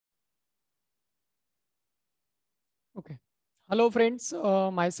Okay. Hello, friends.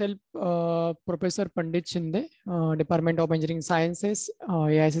 Myself, Professor Pandit Shinde, Department of Engineering Sciences,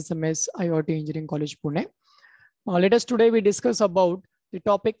 AISSMS IoT Engineering College, Pune. Let us today we discuss about the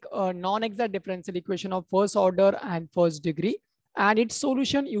topic non-exact differential equation of first order and first degree and its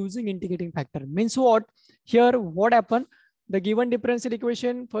solution using integrating factor. Means what? Here, what happened? The given differential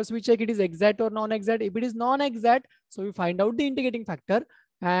equation, first we check it is exact or non-exact. If it is non-exact, so we find out the integrating factor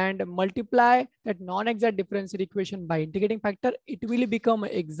and multiply that non-exact differential equation by integrating factor. It will become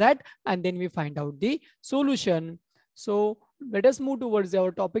exact and then we find out the solution. So let us move towards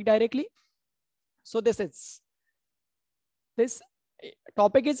our topic directly. So this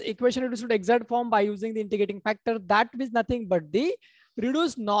topic is equation reduced to exact form by using the integrating factor. That is nothing but the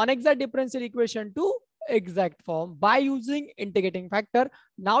reduce non-exact differential equation to exact form by using integrating factor.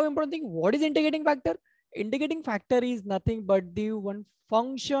 Now important thing, what is integrating factor? Integrating factor is nothing but the one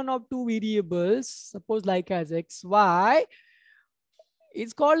function of two variables, suppose like as x, y,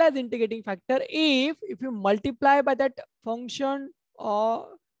 is called as integrating factor if you multiply by that function, or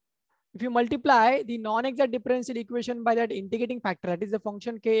if you multiply the non-exact differential equation by that integrating factor, that is the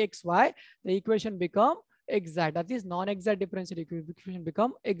function kxy, the equation become exact. That is non-exact differential equation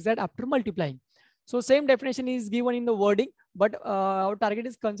become exact after multiplying. So same definition is given in the wording, but our target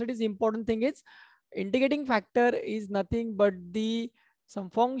is considered is important thing is integrating factor is nothing but the some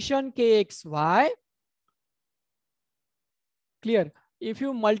function kxy. Clear? If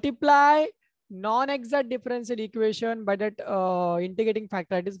you multiply non-exact differential equation by that integrating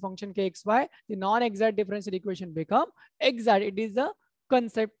factor, it is function kxy, the non-exact differential equation become exact. It is a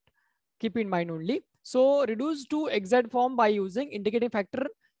concept, keep in mind only. So reduce to exact form by using integrating factor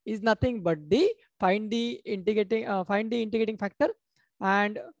is nothing but the find the integrating factor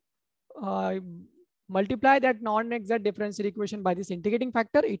and uh, multiply that non-exact differential equation by this integrating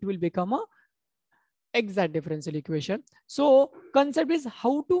factor. It will become a exact differential equation. So concept is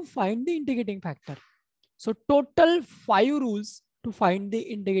how to find the integrating factor. So total 5 rules to find the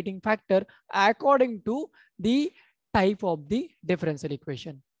integrating factor according to the type of the differential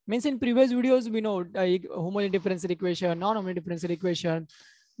equation. Means in previous videos we know homogeneous differential equation, non-homogeneous differential equation,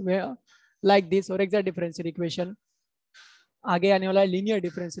 where like this, or exact differential equation. आगे आने वाला linear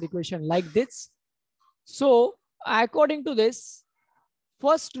differential equation like this. So according to this,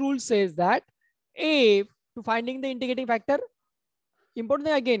 first rule says that if to finding the integrating factor, important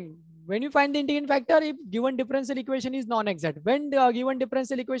thing again, when you find the integrating factor, if given differential equation is non-exact, when the given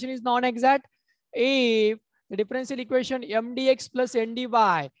differential equation is non-exact, if the differential equation m dx plus n dy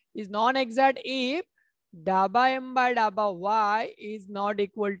is non-exact, if da by m by da by y is not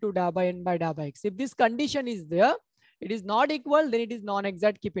equal to da by n by da by x. If this condition is there, it is not equal, then it is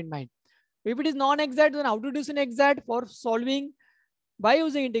non-exact, keep in mind. If it is non-exact, then how to do an exact? For solving by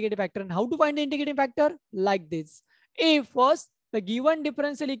using integrating factor. And how to find the integrating factor? Like this. If first the given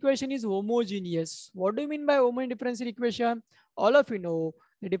differential equation is homogeneous. What do you mean by homogeneous differential equation? All of you know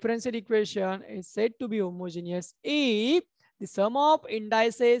the differential equation is said to be homogeneous if the sum of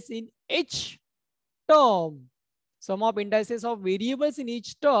indices in each term, sum of indices of variables in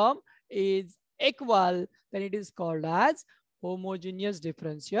each term is equal, then it is called as homogeneous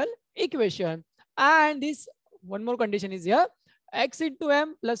differential equation. And this one more condition is here, x into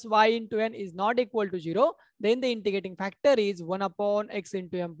m plus y into n is not equal to 0, then the integrating factor is 1 upon x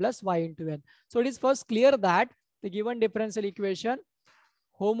into m plus y into n. So it is first clear that the given differential equation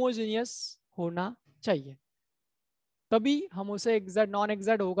homogeneous होना चाहिए, तभी हम उसे exact non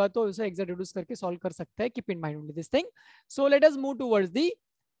exact होगा तो उसे exact reduce करके solve कर सकते हैं. Keep in mind only this thing. So let us move towards the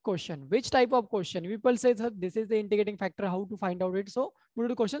question. Which type of question? People say that this is the integrating factor, how to find out it. So move to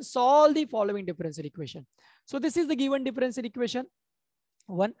the question, solve the following differential equation. So this is the given differential equation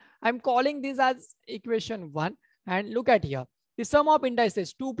 1. I'm calling this as equation 1, and look at here, the sum of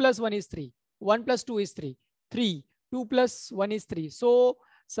indices 2 plus 1 is 3, 1 plus 2 is 3, 3, 2 plus 1 is 3. So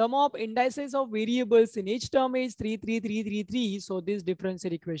sum of indices of variables in each term is 3, 3, 3, 3, 3. So this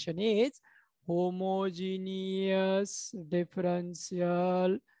differential equation is homogeneous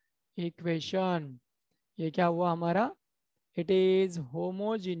differential equation. ये क्या हुआ हमारा? It is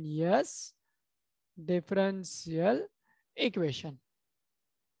homogeneous differential equation.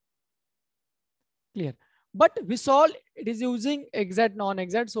 Clear? But we solve it is using exact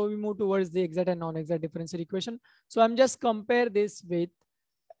non-exact, so we move towards the exact and non-exact differential equation. So I'm just compare this with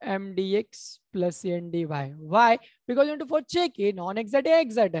m dx plus n dy. Why? Because you want to for check a non-exact है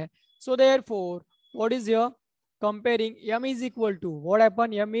exact है. So therefore what is here? Comparing m is equal to what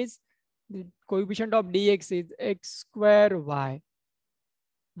happen? M is the coefficient of dx is x square y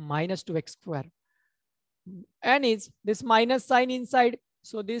minus 2x square. N is this minus sign inside.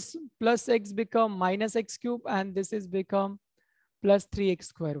 So this plus x become minus x cube, and this is become plus 3x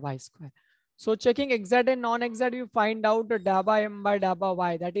square y square. So checking exact and non-exact, you find out the da by m by da by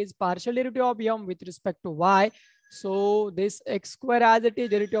y, that is partial derivative of m with respect to y. So this x square as it is,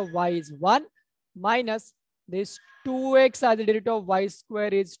 derivative of y is 1, minus this 2x as the derivative of y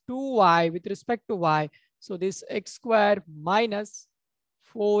square is 2y with respect to y. So this x square minus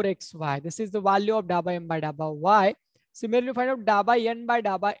 4xy. This is the value of da by m by da by y. Similarly, find out da by n by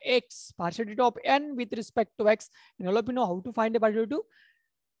da by x, partial derivative of n with respect to x. And all of you know how to find the partial derivative.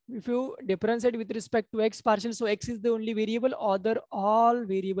 If you differentiate with respect to x partial, so x is the only variable, other all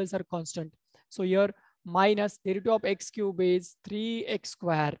variables are constant. So here minus derivative of x cube is 3x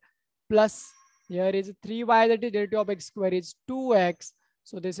square, plus here is 3y, that is derivative of x square is 2x.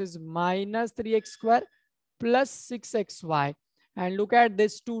 So this is minus 3x square plus 6xy. And look at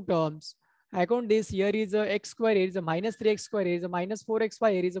these two terms. I count this, here is a x square, here is a minus 3x square, here is a minus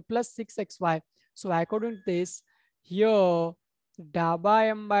 4xy, here is a plus 6xy. So according to this, here da by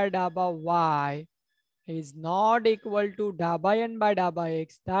m by da by y is not equal to da by n by da by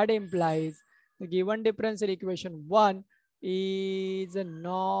x. That implies the given differential equation 1 is a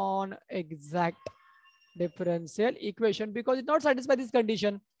non-exact differential equation because it not satisfies this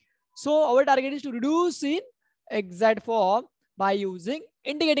condition. So our target is to reduce in exact form by using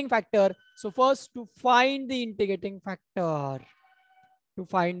integrating factor. So first, to find the integrating factor.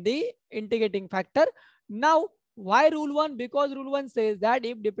 Now, why rule 1? Because rule 1 says that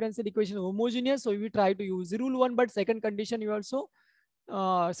if differential equation is homogeneous, so we try to use rule 1, but second condition you also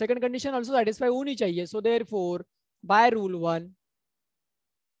satisfy honi chahiye. So therefore, by rule 1,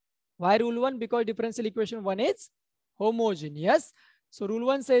 why rule 1? Because differential equation 1 is homogeneous. So rule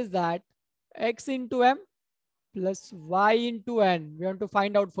 1 says that x into m plus y into n. We want to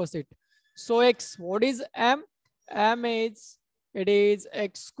find out first it. So x, what is m? M is, it is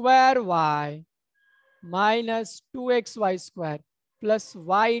x square y minus 2xy square plus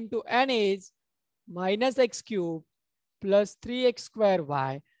y into n is minus x cube plus 3x square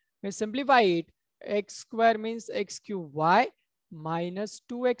y. We simplify it. X square means x cube y minus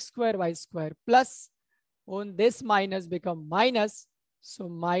 2x square y square plus, on this minus become minus. So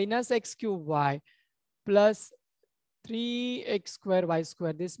minus x cube y plus 3x square y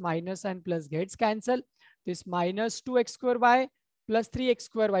square. This minus and plus gets cancelled. This minus 2x square y plus 3x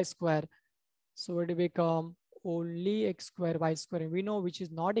square y square. So it will become only x square y square. And we know which is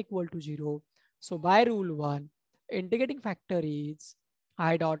not equal to 0. So by rule 1, integrating factor is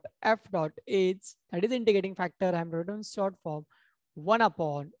I dot f dot is, that is integrating factor, I am written in short form, 1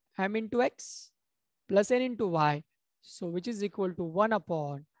 upon m into x plus n into y. So which is equal to 1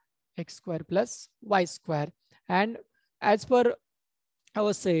 upon x square plus y square. And as per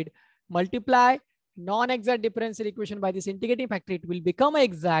our said, multiply non-exact differential equation by this integrating factor, it will become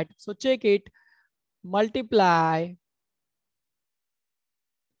exact. So check it. Multiply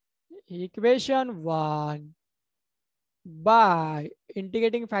equation 1 by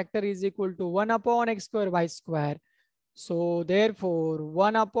integrating factor is equal to 1 upon x square y square. So therefore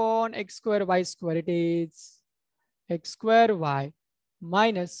 1 upon x square y square, it is x square y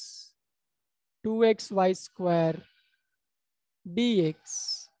minus 2xy square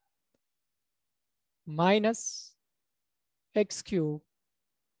dx minus x cube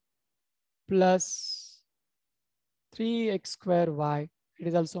plus 3x square y, it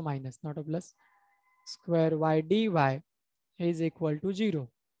is also minus, not a plus, square y dy is equal to 0.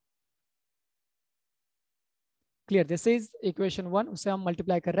 Clear? This is equation 1. उसे हम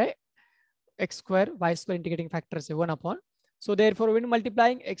multiply कर रहे हैं x square y square integrating factor से 1 upon. So therefore when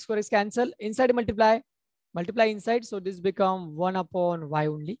multiplying, x square is cancelled, inside multiply inside, so this become 1 upon y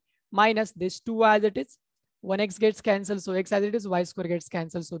only, minus this 2 as it is, 1x gets cancelled, so x as it is, y square gets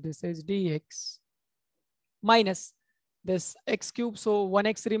cancelled, so this is dx minus this x cube, so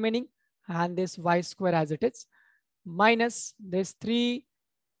 1x remaining, and this y square as it is, minus this 3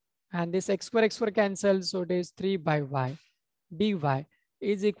 and this x square cancel, so it is 3 by y dy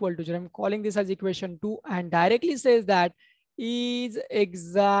is equal to 0. I'm calling this as equation 2 and directly says that is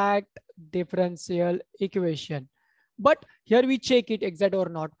exact differential equation. But here we check it exact or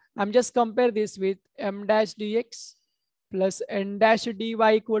not. I'm just compare this with m dash dx plus n dash dy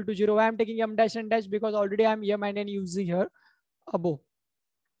equal to 0. I'm taking m dash n dash because already I'm m and n using here above.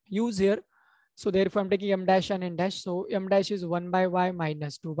 Use here. So therefore I'm taking m dash and n dash. So m dash is 1 by y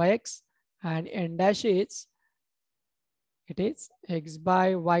minus 2 by x, and n dash is, it is x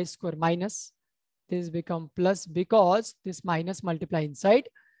by y square minus, this become plus because this minus multiply inside.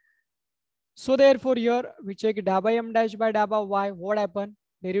 So therefore here we check da by m dash by da by y. What happened?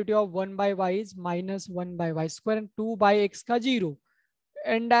 Derivative of 1 by y is minus 1 by y square and 2 by x ka 0.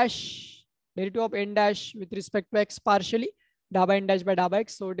 n dash, derivative of n dash with respect to x partially, da by n dash by da by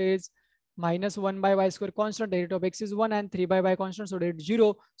x. So it is minus 1 by y square constant, derivative of x is 1 and 3 by y constant, so it is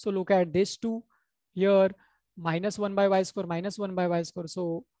 0. So look at this two here, minus 1 by y square minus 1 by y square.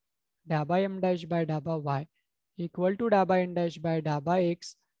 So da by m dash by da by y equal to da by n dash by da by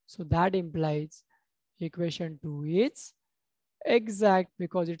x. So that implies equation 2 is exact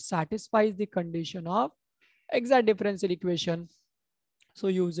because it satisfies the condition of exact differential equation. So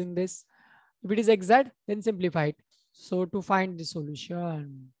using this, if it is exact, then simplify it. So to find the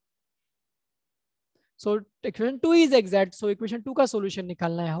solution, so equation 2 is exact. So equation 2 का solution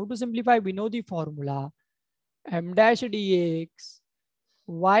निकालना है. How to simplify? We know the formula. M dash dx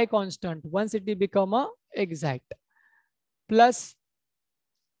y constant once it will become a exact plus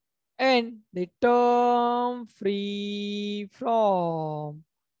n the term free from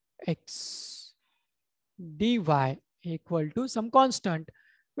x dy equal to some constant.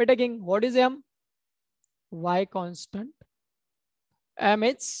 But again, what is m? Y constant. M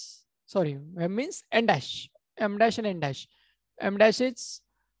is, sorry, m means n dash. M dash and n dash. M dash is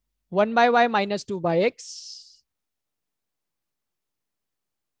 1 by y minus 2 by x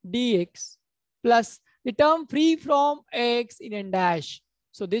dx plus the term free from x in n dash.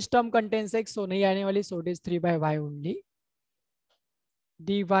 So this term contains x, so nahi aane wali, so it is 3 by y only.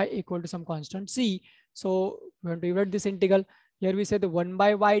 dy equal to some constant c. So we want to evaluate this integral. Here we say the 1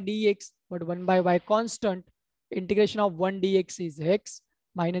 by y dx, but 1 by y constant. Integration of 1 dx is x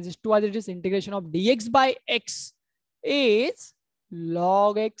minus this 2 as it is. Integration of dx by x is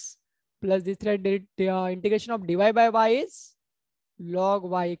log x plus this integration of dy by y is log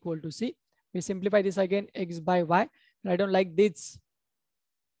y equal to c. We simplify this again, x by y. I don't like this.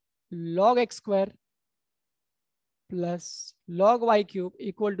 Log x square plus log y cube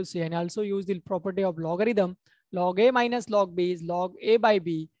equal to c, and also use the property of logarithm. Log a minus log b is log a by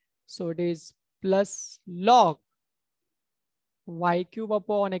b. So it is plus log y cube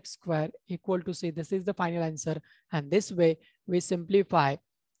upon x square equal to c. This is the final answer. And this way we simplify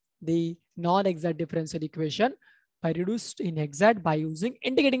the non-exact differential equation by reduced in exact by using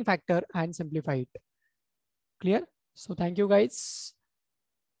integrating factor and simplify it. Clear? So thank you guys.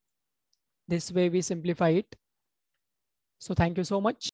 This way we simplify it. So thank you so much.